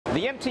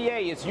The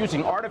MTA is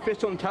using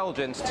artificial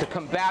intelligence to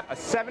combat a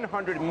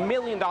 $700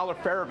 million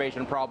fare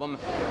evasion problem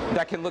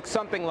that can look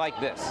something like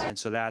this. And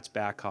so that's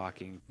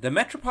backhawking. The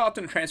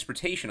Metropolitan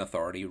Transportation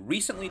Authority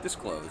recently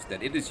disclosed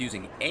that it is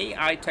using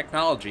AI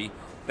technology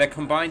that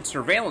combines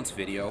surveillance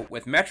video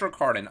with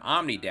MetroCard and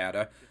Omni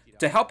data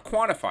to help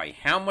quantify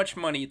how much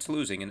money it's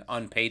losing in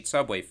unpaid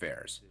subway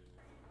fares.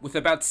 With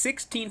about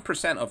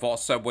 16% of all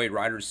subway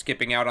riders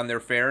skipping out on their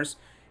fares,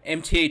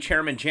 MTA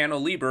Chairman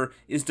Janno Lieber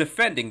is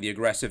defending the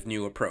aggressive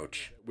new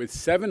approach. With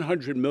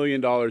 $700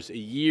 million a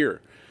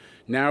year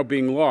now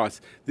being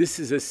lost, this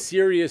is a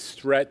serious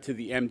threat to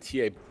the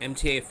MTA.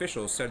 MTA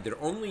officials said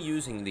they're only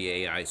using the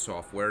AI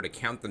software to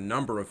count the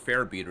number of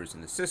fare beaters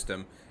in the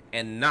system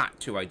and not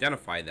to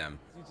identify them.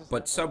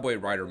 But subway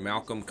rider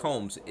Malcolm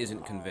Combs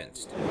isn't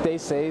convinced. They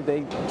say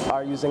they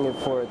are using it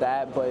for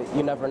that, but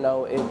you never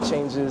know. It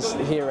changes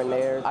here and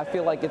there. I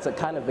feel like it's a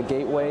kind of a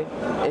gateway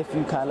if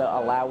you kind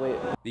of allow it.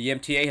 The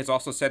MTA has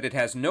also said it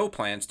has no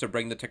plans to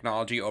bring the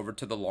technology over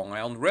to the Long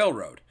Island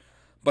Railroad.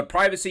 But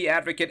privacy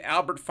advocate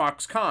Albert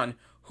Fox-Kahn,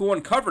 who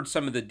uncovered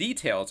some of the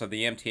details of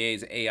the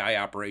MTA's AI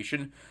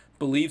operation,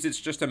 believes it's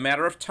just a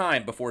matter of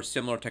time before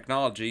similar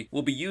technology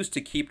will be used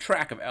to keep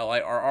track of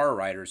LIRR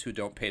riders who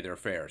don't pay their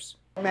fares.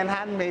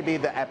 Manhattan may be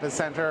the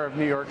epicenter of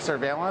New York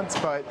surveillance,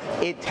 but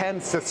it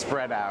tends to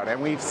spread out.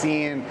 And we've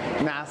seen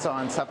Nassau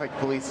and Suffolk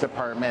police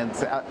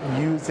departments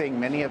using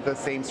many of the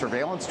same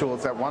surveillance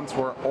tools that once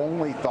were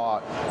only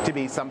thought to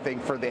be something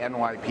for the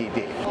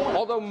NYPD.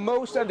 Although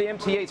most of the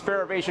MTA's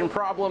fare evasion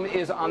problem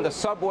is on the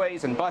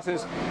subways and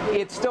buses,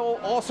 it's still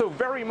also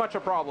very much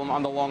a problem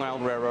on the Long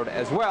Island Railroad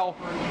as well.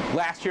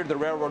 Last year, the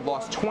railroad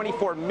lost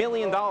 $24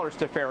 million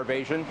to fare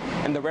evasion,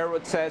 and the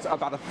railroad says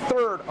about a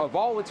third of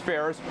all its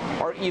fares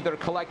are either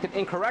collected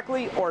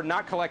incorrectly or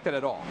not collected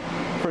at all.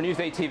 For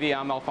NewsdayTV,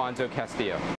 I'm Alfonso Castillo.